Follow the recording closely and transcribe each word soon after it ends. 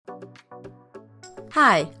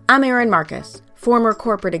Hi, I'm Erin Marcus, former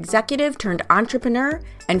corporate executive turned entrepreneur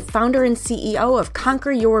and founder and CEO of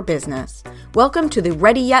Conquer Your Business. Welcome to the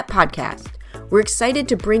Ready Yet podcast. We're excited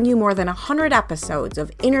to bring you more than 100 episodes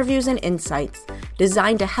of interviews and insights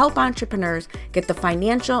designed to help entrepreneurs get the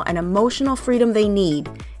financial and emotional freedom they need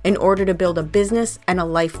in order to build a business and a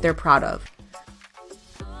life they're proud of.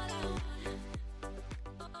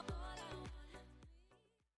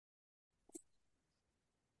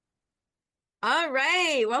 All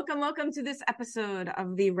right. Welcome to this episode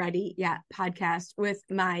of the Ready Yet podcast with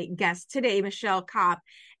my guest today, Michelle Kopp.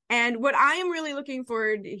 And what I am really looking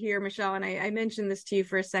forward to here, Michelle, and I mentioned this to you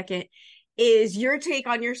for a second, is your take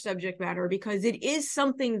on your subject matter, because it is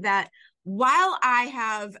something that while I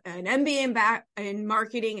have an MBA in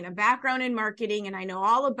marketing and a background in marketing, and I know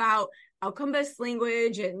all about outcome-based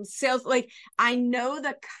language and sales, like I know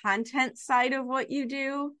the content side of what you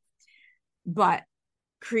do, but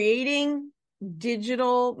creating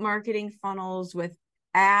digital marketing funnels with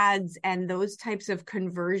ads and those types of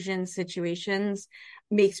conversion situations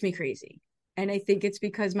makes me crazy. And I think it's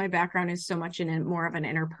because my background is so much in more of an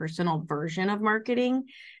interpersonal version of marketing.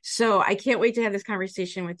 So I can't wait to have this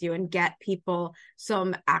conversation with you and get people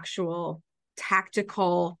some actual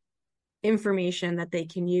tactical information that they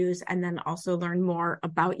can use, and then also learn more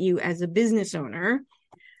about you as a business owner.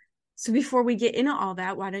 So before we get into all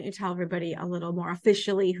that, why don't you tell everybody a little more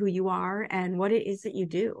officially who you are and what it is that you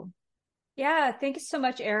do? Yeah, thank you so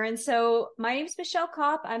much, Erin. So my name is Michelle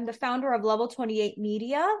Kopp. I'm the founder of Level 28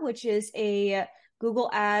 Media, which is a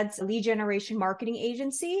Google Ads lead generation marketing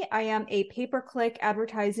agency. I am a pay-per-click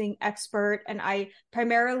advertising expert, and I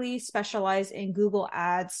primarily specialize in Google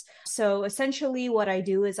Ads. So essentially what I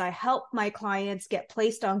do is I help my clients get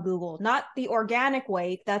placed on Google, not the organic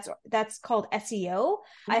way, that's called SEO.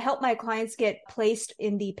 I help my clients get placed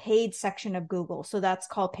in the paid section of Google. So that's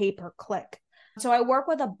called pay-per-click. So I work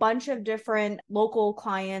with a bunch of different local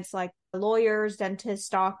clients like lawyers, dentists,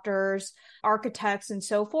 doctors, architects, and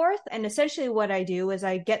so forth. And essentially what I do is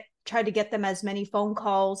I try to get them as many phone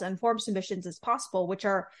calls and form submissions as possible, which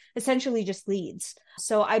are essentially just leads.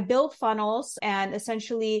 So I build funnels and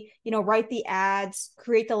essentially, write the ads,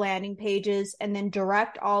 create the landing pages, and then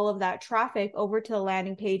direct all of that traffic over to the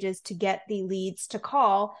landing pages to get the leads to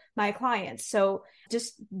call my clients. So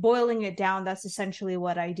just boiling it down, that's essentially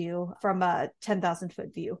what I do from a 10,000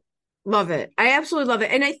 foot view. Love it. I absolutely love it.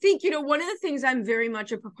 And I think, one of the things I'm very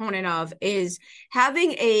much a proponent of is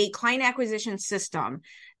having a client acquisition system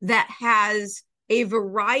that has a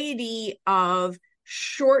variety of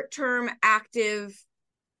short-term active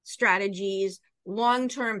strategies,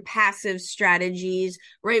 long-term passive strategies,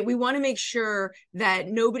 right? We want to make sure that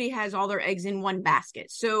nobody has all their eggs in one basket.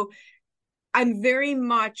 So I'm very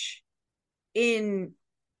much in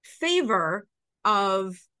favor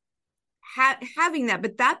of having that.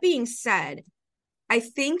 But that being said, I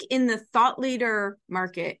think in the thought leader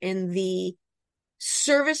market, in the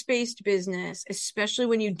service-based business, especially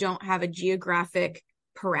when you don't have a geographic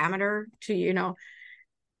parameter to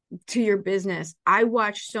your business, I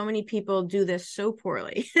watch so many people do this so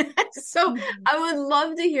poorly. So I would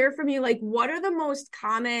love to hear from you. Like, what are the most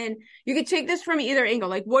common, you could take this from either angle,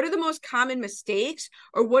 like what are the most common mistakes,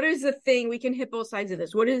 or what is the thing, we can hit both sides of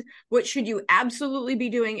this. What should you absolutely be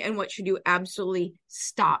doing, and what should you absolutely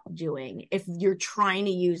stop doing if you're trying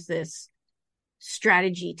to use this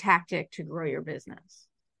strategy tactic to grow your business?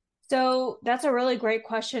 So that's a really great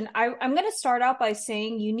question. I'm going to start out by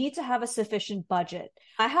saying you need to have a sufficient budget.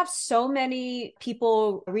 I have so many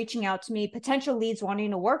people reaching out to me, potential leads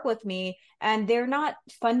wanting to work with me, and they're not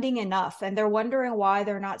funding enough, and they're wondering why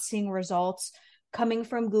they're not seeing results coming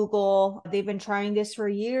from Google. They've been trying this for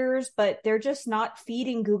years, but they're just not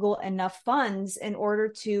feeding Google enough funds in order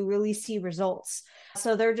to really see results.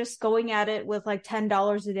 So they're just going at it with like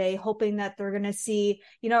 $10 a day, hoping that they're going to see,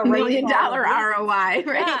 a $1 million ROI, right?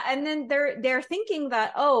 Yeah. And then they're thinking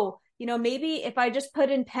that, maybe if I just put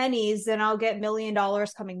in pennies, then I'll get $1 million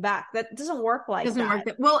coming back. That doesn't work like that. Work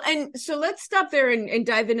that well. And so let's stop there and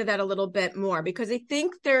dive into that a little bit more, because I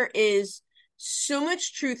think there is so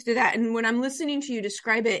much truth to that. And when I'm listening to you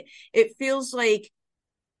describe it, it feels like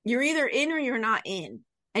you're either in or you're not in.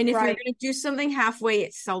 And if you're going to do something halfway,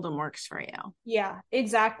 it seldom works for you. Yeah,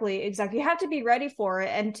 exactly. You have to be ready for it.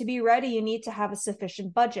 And to be ready, you need to have a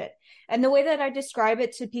sufficient budget. And the way that I describe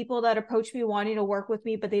it to people that approach me wanting to work with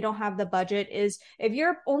me, but they don't have the budget, is if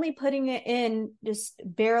you're only putting it in just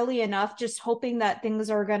barely enough, just hoping that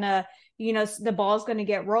things are going to, the ball's going to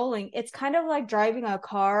get rolling. It's kind of like driving a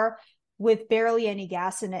car with barely any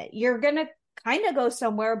gas in it. You're going to kind of go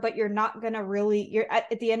somewhere, but you're not going to really, you're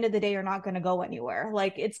at the end of the day, you're not going to go anywhere.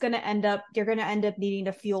 Like it's going to end up, you're going to end up needing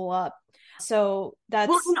to fuel up. So and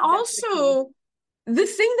also the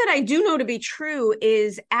thing that I do know to be true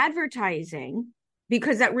is advertising,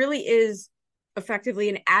 because that really is effectively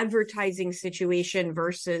an advertising situation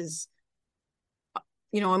versus,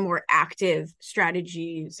 a more active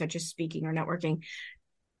strategy such as speaking or networking.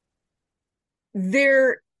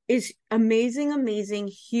 There is amazing,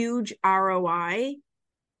 huge ROI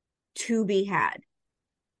to be had.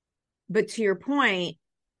 But to your point,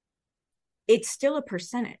 it's still a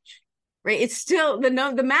percentage, right? It's still the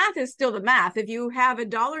math is still the math. If you have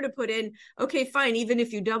 $1 to put in, okay, fine. Even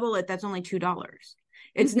if you double it, that's only $2.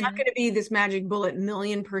 It's not going to be this magic bullet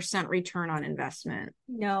 1,000,000% return on investment.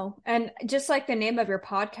 No. And just like the name of your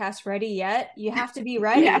podcast, Ready Yet, you have to be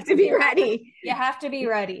ready. You have to be ready. You have to be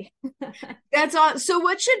ready. That's all. So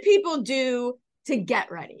what should people do to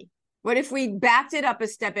get ready? What if we backed it up a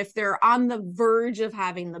step? If they're on the verge of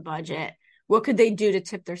having the budget, what could they do to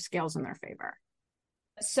tip their scales in their favor?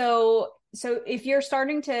 So if you're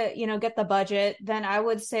starting to, get the budget, then I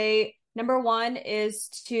would say number one is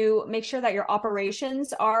to make sure that your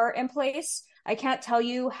operations are in place. I can't tell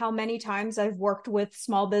you how many times I've worked with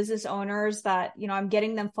small business owners that, I'm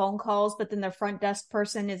getting them phone calls, but then their front desk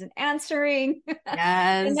person isn't answering. Yes.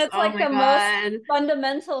 And that's like the most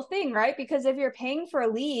fundamental thing, right? Because if you're paying for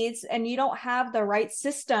leads and you don't have the right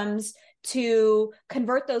systems to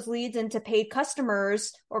convert those leads into paid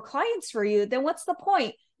customers or clients for you, then what's the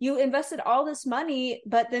point? You invested all this money,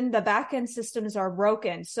 but then the back-end systems are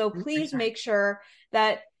broken. So please make sure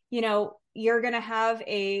that, you're going to have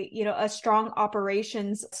a strong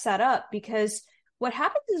operations set up, because what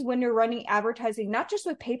happens is when you're running advertising, not just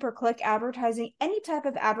with pay-per-click advertising, any type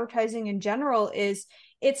of advertising in general, is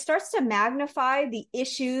it starts to magnify the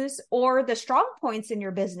issues or the strong points in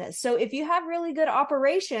your business. So if you have really good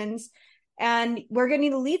operations and we're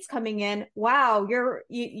getting the leads coming in, wow,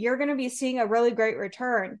 you're going to be seeing a really great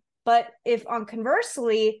return. But if on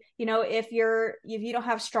conversely, if you don't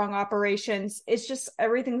have strong operations, it's just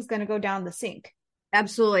everything's going to go down the sink.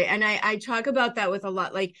 Absolutely. And I talk about that with a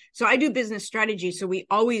lot. So I do business strategy. So we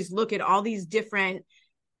always look at all these different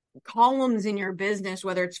columns in your business,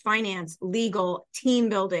 whether it's finance, legal, team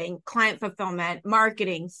building, client fulfillment,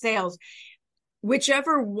 marketing, sales,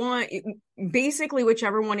 whichever one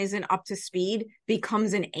isn't up to speed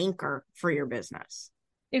becomes an anchor for your business.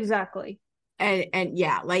 Exactly. And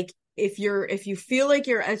yeah, like if you feel like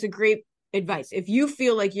that's a great advice. If you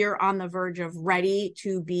feel like you're on the verge of ready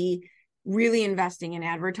to be really investing in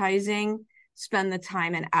advertising, spend the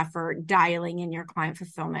time and effort dialing in your client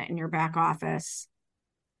fulfillment in your back office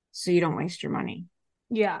so you don't waste your money.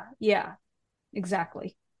 Yeah,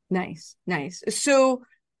 exactly. Nice. So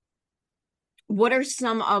what are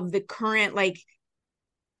some of the current,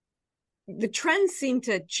 the trends seem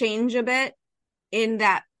to change a bit in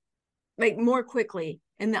that, more quickly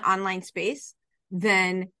in the online space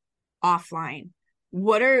than offline.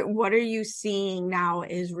 What are you seeing now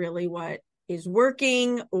is really what is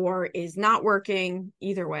working or is not working,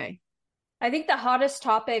 either way? I think the hottest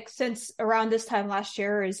topic since around this time last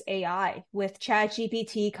year is AI, with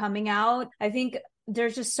ChatGPT coming out. I think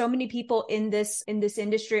there's just so many people in this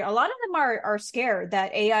industry. A lot of them are scared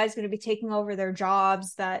that AI is going to be taking over their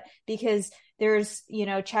jobs, that because there's,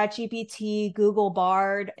 ChatGPT, Google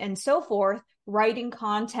Bard, and so forth, writing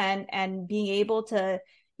content and being able to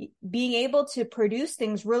produce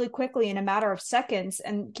things really quickly in a matter of seconds,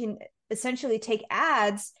 and can essentially take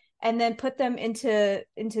ads and then put them into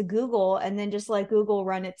Google, and then just let Google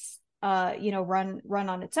run its run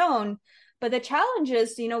on its own. But the challenge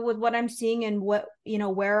is, with what I'm seeing and what,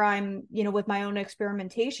 where I'm, with my own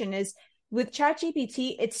experimentation, is with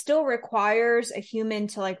ChatGPT, it still requires a human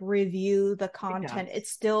to review the content.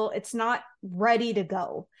 It's not ready to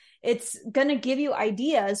go. It's going to give you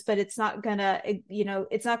ideas, but it's not going to,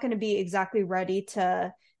 it's not going to be exactly ready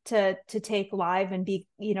to take live and be,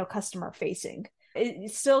 customer facing.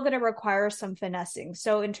 It's still going to require some finessing.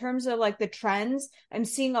 So in terms of the trends, I'm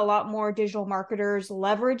seeing a lot more digital marketers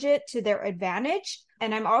leverage it to their advantage.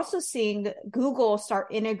 And I'm also seeing Google start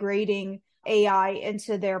integrating AI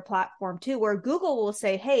into their platform too, where Google will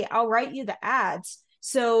say, hey, I'll write you the ads.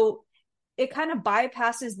 So it kind of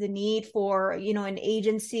bypasses the need for, an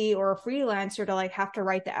agency or a freelancer to have to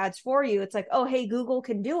write the ads for you. It's oh, hey, Google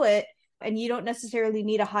can do it, and you don't necessarily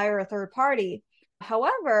need to hire a third party.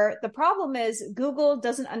 However, the problem is Google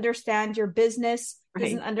doesn't understand your business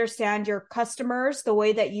doesn't understand your customers the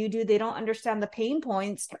way that you do. They don't understand the pain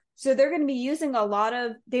points. So they're going to be using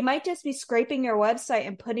they might just be scraping your website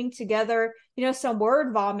and putting together, some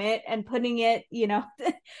word vomit and putting it,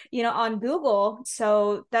 on Google.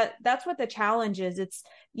 So that's what the challenge is. It's,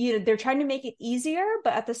 they're trying to make it easier,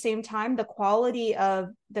 but at the same time, the quality of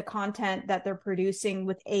the content that they're producing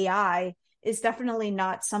with AI is definitely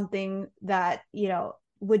not something that,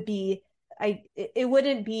 would be, it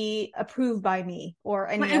wouldn't be approved by me or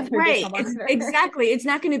any other traditional marketer. Exactly. It's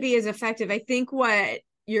not going to be as effective. I think what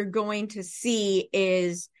you're going to see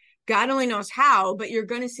is, God only knows how, but you're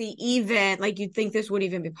going to see, even like you'd think this would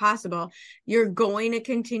even be possible, you're going to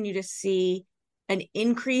continue to see an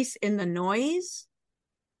increase in the noise,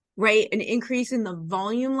 right? An increase in the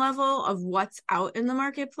volume level of what's out in the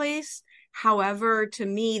marketplace. However, to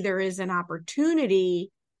me, there is an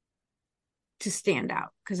opportunity to stand out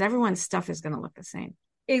because everyone's stuff is going to look the same.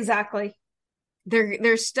 Exactly.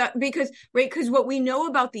 They're stuck because what we know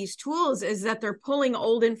about these tools is that they're pulling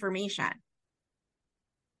old information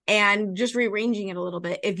and just rearranging it a little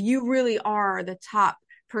bit. If you really are the top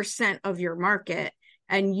 % of your market,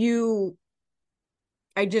 and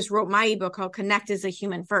I just wrote my ebook called Connect as a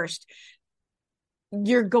Human First,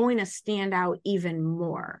 you're going to stand out even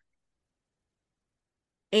more.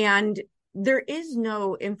 And there is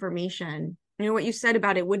no information. What you said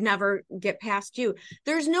about it would never get past you.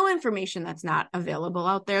 There's no information that's not available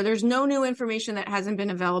out there. There's no new information that hasn't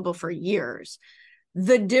been available for years.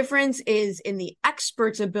 The difference is in the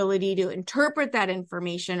expert's ability to interpret that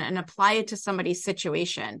information and apply it to somebody's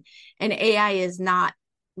situation. And AI is not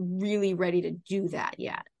really ready to do that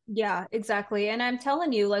yet. Yeah, exactly. And I'm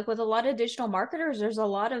telling you, like with a lot of digital marketers, there's a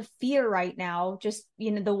lot of fear right now, just,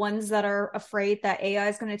 the ones that are afraid that AI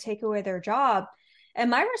is going to take away their job. And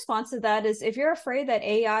my response to that is, if you're afraid that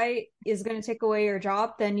AI is going to take away your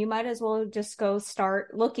job, then you might as well just go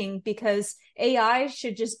start looking, because AI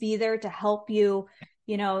should just be there to help you,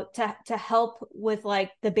 to help with like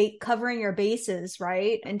covering your bases,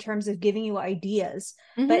 right? In terms of giving you ideas.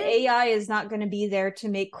 Mm-hmm. But AI is not going to be there to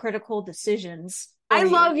make critical decisions. I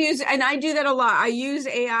love using, and I do that a lot. I use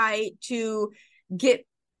AI to get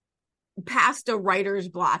past a writer's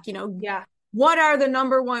block, Yeah. What are the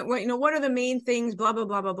number one, what are the main things, blah, blah,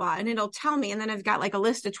 blah, blah, blah. And it'll tell me. And then I've got like a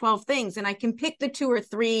list of 12 things, and I can pick the 2 or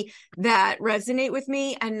 3 that resonate with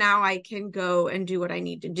me. And now I can go and do what I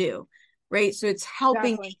need to do. Right. So it's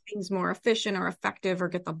helping make things more efficient or effective or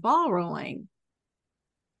get the ball rolling.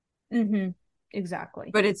 Mm-hmm. Exactly.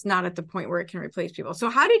 But it's not at the point where it can replace people. So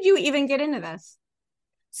how did you even get into this?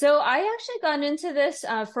 So I actually got into this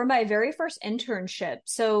for my very first internship.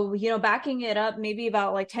 So, backing it up, maybe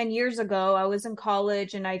about like 10 years ago, I was in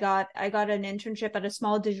college and I got an internship at a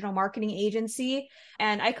small digital marketing agency.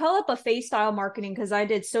 And I call it buffet style marketing because I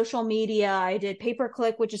did social media, I did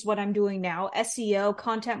pay-per-click, which is what I'm doing now, SEO,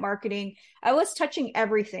 content marketing. I was touching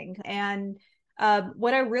everything. And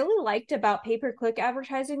what I really liked about pay-per-click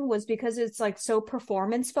advertising was because it's like so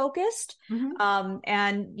performance focused. Mm-hmm.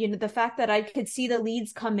 And, the fact that I could see the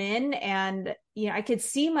leads come in and, I could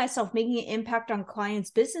see myself making an impact on clients'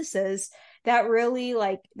 businesses, that really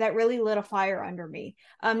lit a fire under me.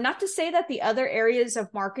 Not to say that the other areas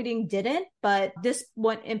of marketing didn't, but this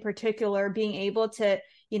one in particular, being able to,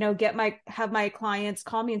 have my clients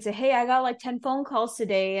call me and say, hey, I got like 10 phone calls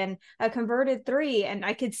today and I converted 3, and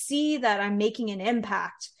I could see that I'm making an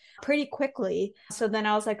impact pretty quickly. So then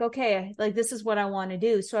I was like, okay, like this is what I want to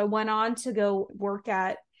do. So I went on to go work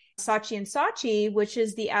at Saatchi & Saatchi, which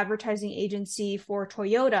is the advertising agency for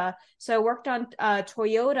Toyota. So I worked on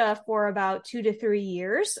Toyota for about 2 to 3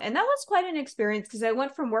 years. And that was quite an experience because I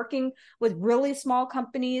went from working with really small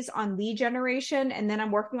companies on lead generation, and then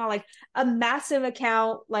I'm working on like a massive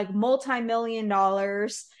account, like multi-million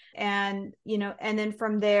dollars. And, and then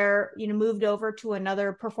from there, moved over to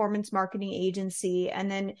another performance marketing agency.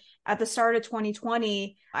 And then at the start of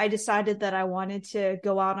 2020, I decided that I wanted to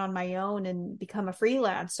go out on my own and become a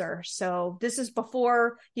freelancer. So this is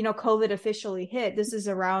before, COVID officially hit. This is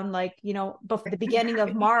around like, before the beginning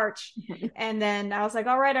of March. And then I was like,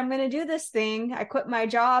 all right, I'm going to do this thing. I quit my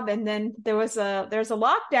job. And then there's a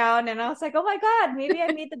lockdown, and I was like, oh my God, maybe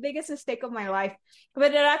I made the biggest mistake of my life.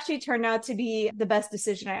 But it actually turned out to be the best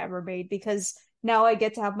decision I ever made, because now I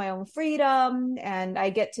get to have my own freedom and I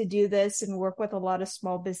get to do this and work with a lot of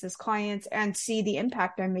small business clients and see the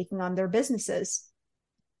impact I'm making on their businesses.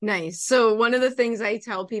 Nice. So one of the things I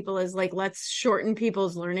tell people is like, let's shorten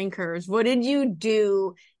people's learning curves. What did you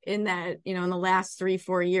do in that, in the last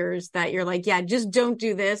 3-4 years that you're like, yeah, just don't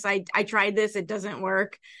do this. I tried this. It doesn't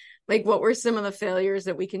work. Like, what were some of the failures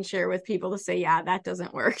that we can share with people to say, yeah, that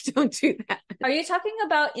doesn't work. Don't do that. Are you talking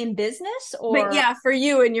about in business or? But yeah, for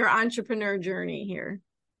you and your entrepreneur journey here.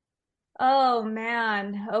 Oh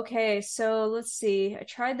man. Okay. So let's see. I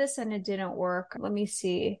tried this and it didn't work. Let me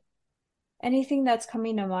see. Anything that's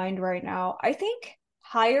coming to mind right now? I think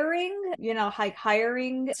hiring, like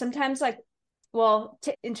hiring sometimes like, well,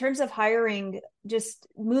 in terms of hiring, just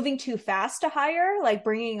moving too fast to hire, like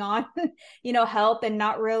bringing on, help and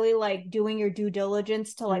not really like doing your due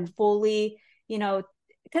diligence to like fully,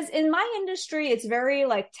 because in my industry, it's very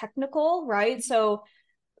like technical, right? So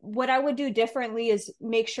what I would do differently is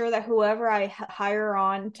make sure that whoever I hire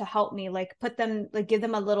on to help me, like put them, like give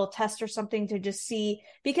them a little test or something to just see,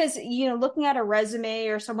 because, looking at a resume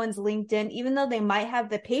or someone's LinkedIn, even though they might have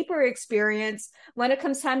the paper experience, when it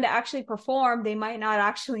comes time to actually perform, they might not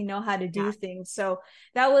actually know how to do things. So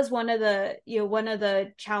that was one of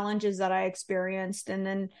the challenges that I experienced. And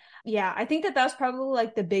then, yeah, I think that was probably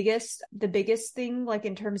like the biggest thing, like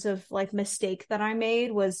in terms of like mistake that I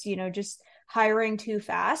made was, just hiring too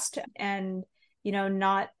fast and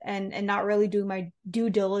not really do my due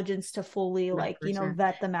diligence to fully like 100%.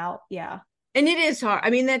 vet them out. Yeah. And it is hard. I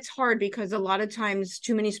mean, that's hard because a lot of times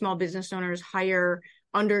too many small business owners hire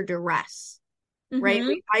under duress, right?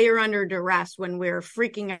 We hire under duress when we're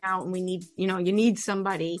freaking out and we need, you need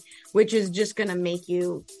somebody, which is just going to make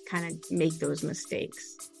you kind of make those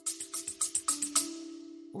mistakes.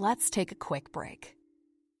 Let's take a quick break.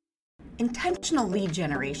 Intentional lead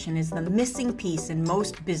generation is the missing piece in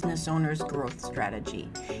most business owners' growth strategy.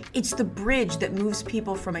 It's the bridge that moves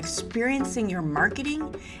people from experiencing your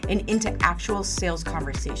marketing and into actual sales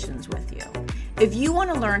conversations with you. If you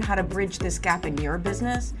want to learn how to bridge this gap in your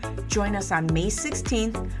business, join us on May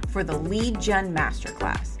 16th for the Lead Gen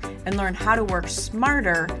Masterclass and learn how to work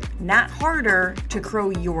smarter, not harder, to grow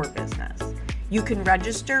your business. You can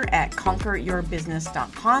register at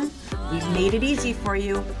conqueryourbusiness.com. We've made it easy for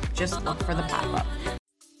you. Just look for the pop-up.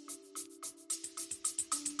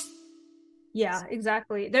 Yeah,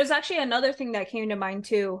 exactly. There's actually another thing that came to mind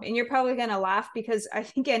too, and you're probably going to laugh because I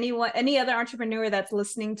think any other entrepreneur that's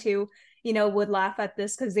listening to, would laugh at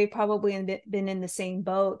this because they've probably been in the same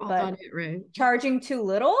boat, but charging too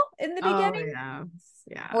little in the beginning,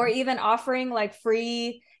 or even offering like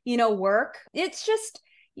free, work. It's just,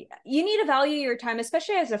 you need to value your time,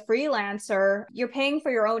 especially as a freelancer. You're paying for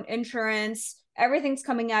your own insurance. Everything's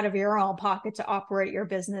coming out of your own pocket to operate your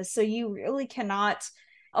business. So you really cannot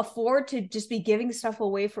afford to just be giving stuff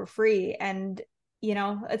away for free. And,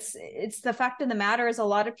 it's the fact of the matter is a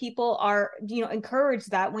lot of people are, encourage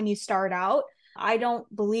that when you start out. I don't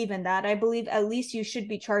believe in that. I believe at least you should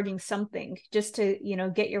be charging something just to,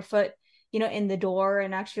 get your foot in the door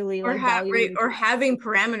and actually like or having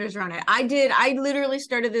parameters around it. I literally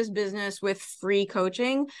started this business with free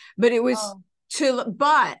coaching, but it was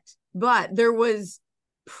but there was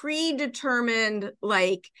predetermined,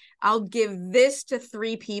 like, I'll give this to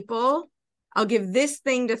 3 people. I'll give this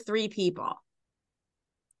thing to 3 people.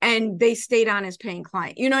 And they stayed on as paying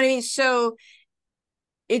client. You know what I mean? So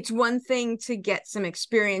it's one thing to get some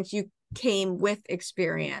experience. You came with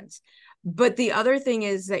experience. But the other thing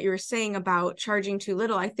is that you're saying about charging too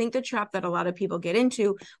little. I think the trap that a lot of people get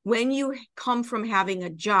into when you come from having a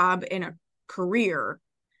job in a career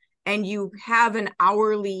and you have an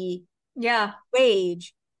hourly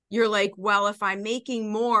wage, you're like, well, if I'm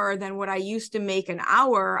making more than what I used to make an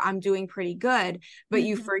hour, I'm doing pretty good. But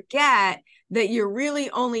you forget that you're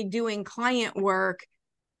really only doing client work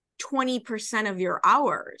 20% of your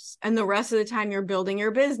hours, and the rest of the time you're building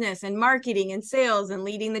your business and marketing and sales and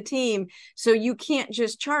leading the team. So you can't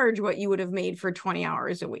just charge what you would have made for 20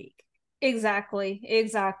 hours a week. Exactly.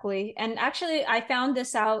 And actually I found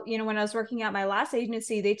this out, when I was working at my last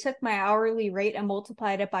agency, they took my hourly rate and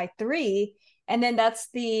multiplied it by 3. And then that's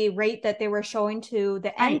the rate that they were showing to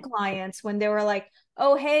the end clients when they were like,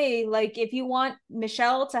 oh, hey, like if you want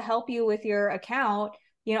Michelle to help you with your account,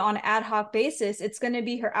 on an ad hoc basis, it's going to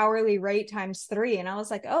be her hourly rate times 3. And I was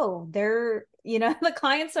like, oh, they're, the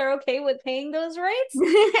clients are okay with paying those rates.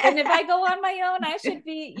 And if I go on my own, I should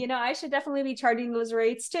be, I should definitely be charging those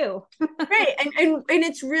rates too. Right. And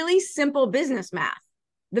it's really simple business math.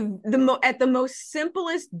 At the most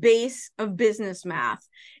simplest base of business math,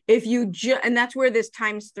 if you and that's where this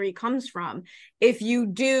times 3 comes from. If you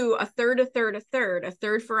do a third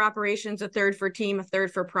for operations, a third for team, a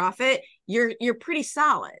third for profit, you're pretty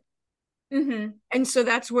solid. And so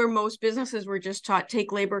that's where most businesses were just taught,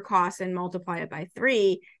 take labor costs and multiply it by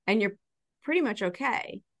 3, and you're pretty much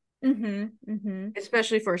okay.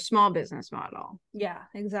 Especially for a small business model. Yeah,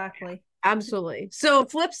 exactly. Absolutely. So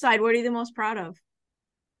flip side, what are you the most proud of?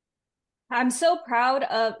 I'm so proud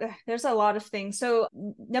of, there's a lot of things. So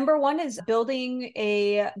number one is building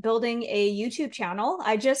a YouTube channel.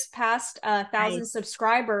 I just passed 1,000 Nice.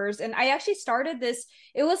 subscribers, and I actually started this.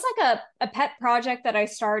 It was like a pet project that I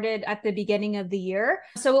started at the beginning of the year.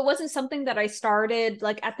 So it wasn't something that I started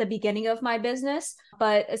like at the beginning of my business,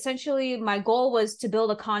 but essentially my goal was to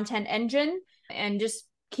build a content engine and just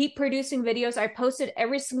keep producing videos. I posted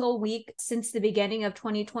every single week since the beginning of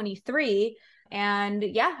 2023. And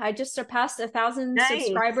yeah, I just surpassed 1,000 Nice.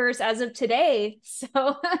 subscribers as of today. So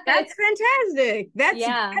That's fantastic.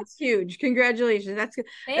 yeah, That's huge. Congratulations. That's good.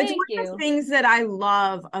 It's one thank of the you. things that I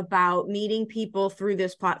love about meeting people through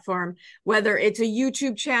this platform, whether it's a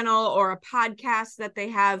YouTube channel or a podcast that they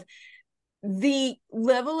have, the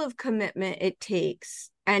level of commitment it takes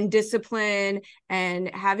and discipline and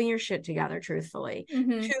having your shit together, truthfully,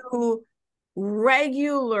 Mm-hmm. to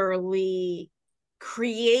regularly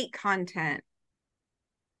create content.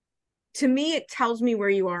 To me, it tells me where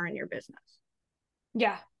you are in your business.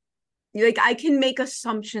 Yeah. Like, I can make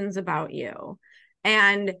assumptions about you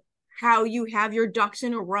and how you have your ducks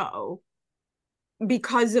in a row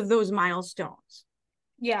because of those milestones.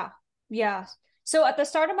 Yeah. Yeah. So at the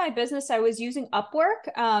start of my business, I was using Upwork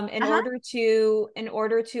Uh-huh. in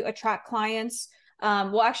order to attract clients.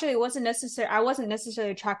 Well, actually, it wasn't necessary. I wasn't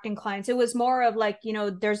necessarily attracting clients. It was more of like,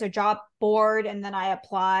 there's a job board, and then I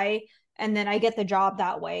apply, and then I get the job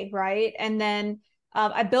that way, right? And then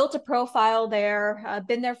I built a profile there. I've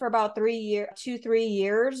been there for about 3 years, 2, 3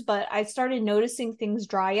 years, but I started noticing things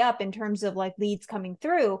dry up in terms of like leads coming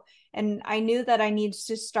through, and I knew that I needed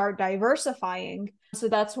to start diversifying. So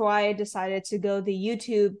that's why I decided to go the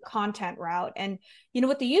YouTube content route. And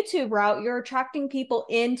with the YouTube route, you're attracting people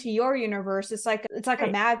into your universe. It's like a Right.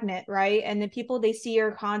 magnet, right? And the people, they see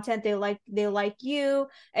your content, they like you,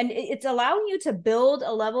 and it's allowing you to build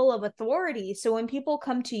a level of authority. So when people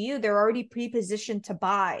come to you, they're already pre-positioned to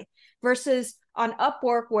buy, versus on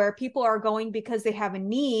Upwork where people are going because they have a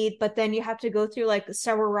need, but then you have to go through like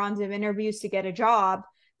several rounds of interviews to get a job,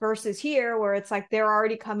 versus here where it's like they're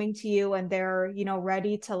already coming to you and they're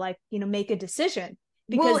ready to like make a decision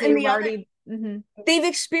Well, because and they've the other, already they've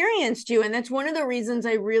experienced you. And that's one of the reasons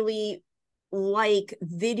I really like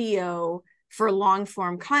video for long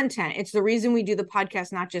form content. It's the reason we do the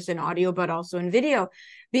podcast, not just in audio, but also in video,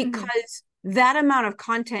 because that amount of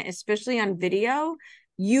content, especially on video,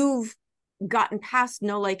 you've gotten past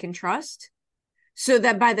know, like, and trust. So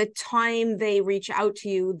that by the time they reach out to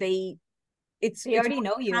you, it's they already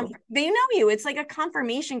know you. they know you. It's like a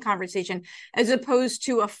confirmation conversation as opposed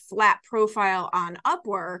to a flat profile on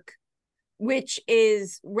Upwork, which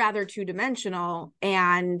is rather two-dimensional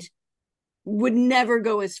and would never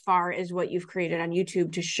go as far as what you've created on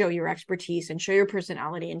YouTube to show your expertise and show your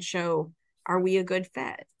personality and show, are we a good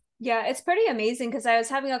fit? Yeah, it's pretty amazing because I was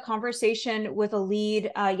having a conversation with a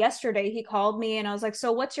lead yesterday. He called me and I was like,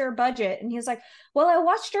 "So what's your budget?" And he was like, "Well, I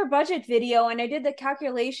watched your budget video and I did the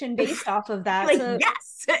calculation based off of that." Like, So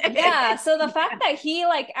yes. yeah, so the fact that he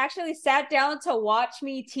like actually sat down to watch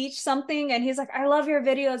me teach something, and he's like, "I love your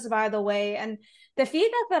videos, by the way." And the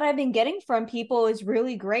feedback that I've been getting from people is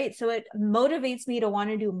really great. So it motivates me to want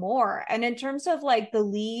to do more. And in terms of like the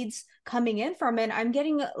leads coming in from it, I'm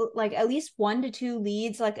getting like at least 1 to 2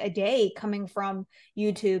 leads like a day coming from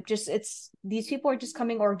YouTube. Just these people are just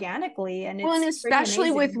coming organically, and Well, and it's pretty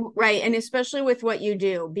especially with, amazing. right, and especially with what you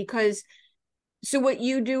do, because so what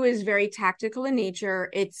you do is very tactical in nature.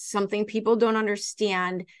 It's something people don't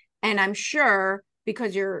understand. And I'm sure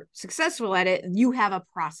because you're successful at it, you have a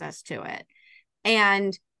process to it.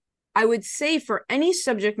 And I would say for any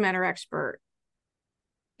subject matter expert,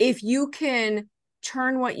 if you can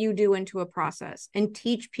turn what you do into a process and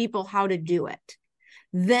teach people how to do it,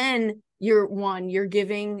 then you're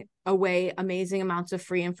giving away amazing amounts of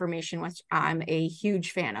free information, which I'm a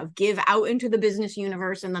huge fan of. Give out into the business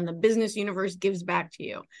universe, and then the business universe gives back to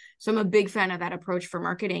you. So I'm a big fan of that approach for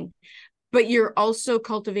marketing. But you're also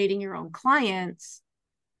cultivating your own clients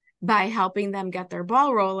by helping them get their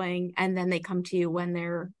ball rolling, and then they come to you when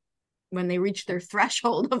they reach their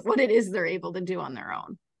threshold of what it is they're able to do on their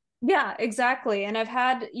own. Yeah, exactly. And I've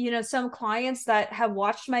had, some clients that have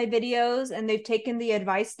watched my videos and they've taken the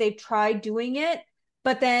advice, they've tried doing it,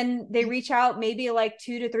 but then they reach out maybe like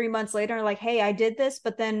 2 to 3 months later and like, "Hey, I did this,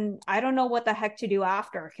 but then I don't know what the heck to do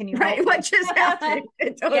after. Can you help Right? me?" What just happened? Yeah,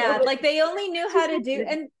 Totally. like they only knew how to do.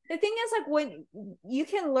 And the thing is, like, when you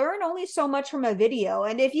can learn only so much from a video,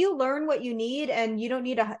 and if you learn what you need and you don't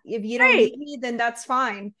need if you don't Right. need me, then that's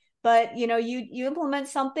fine. But you implement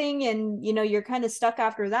something and you're kind of stuck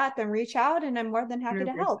after that, then reach out and I'm more than happy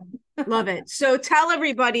to help. 100%. Love it. So tell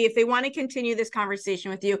everybody if they want to continue this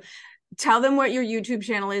conversation with you, tell them what your YouTube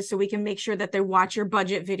channel is so we can make sure that they watch your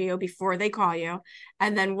budget video before they call you.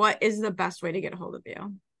 And then what is the best way to get a hold of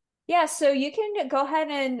you? Yeah, so you can go ahead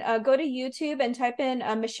and go to YouTube and type in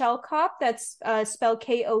Michelle Kopp, that's spelled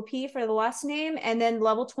K-O-P for the last name, and then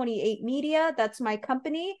Level 28 Media, that's my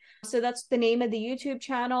company. So that's the name of the YouTube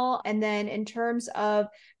channel. And then in terms of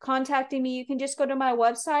contacting me, you can just go to my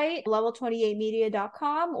website,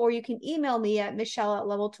 level28media.com, or you can email me at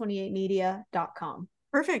michelle@level28media.com.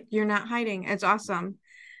 Perfect. You're not hiding. It's awesome.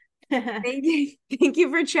 Thank you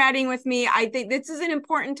for chatting with me. I think this is an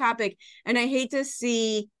important topic, and I hate to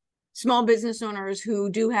see small business owners who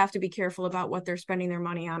do have to be careful about what they're spending their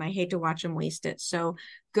money on. I hate to watch them waste it. So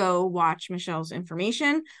go watch Michelle's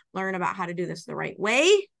information, learn about how to do this the right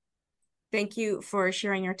way. Thank you for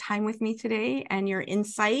sharing your time with me today and your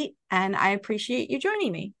insight, and I appreciate you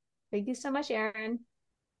joining me. Thank you so much, Erin.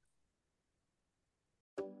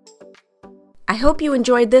 I hope you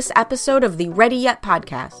enjoyed this episode of the Ready Yet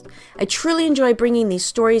podcast. I truly enjoy bringing these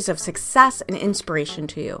stories of success and inspiration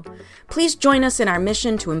to you. Please join us in our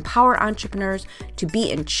mission to empower entrepreneurs to be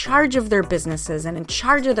in charge of their businesses and in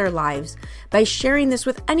charge of their lives by sharing this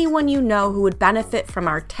with anyone you know who would benefit from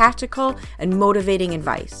our tactical and motivating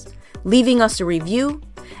advice, leaving us a review,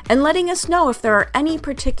 and letting us know if there are any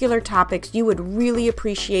particular topics you would really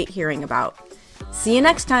appreciate hearing about. See you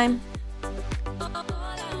next time.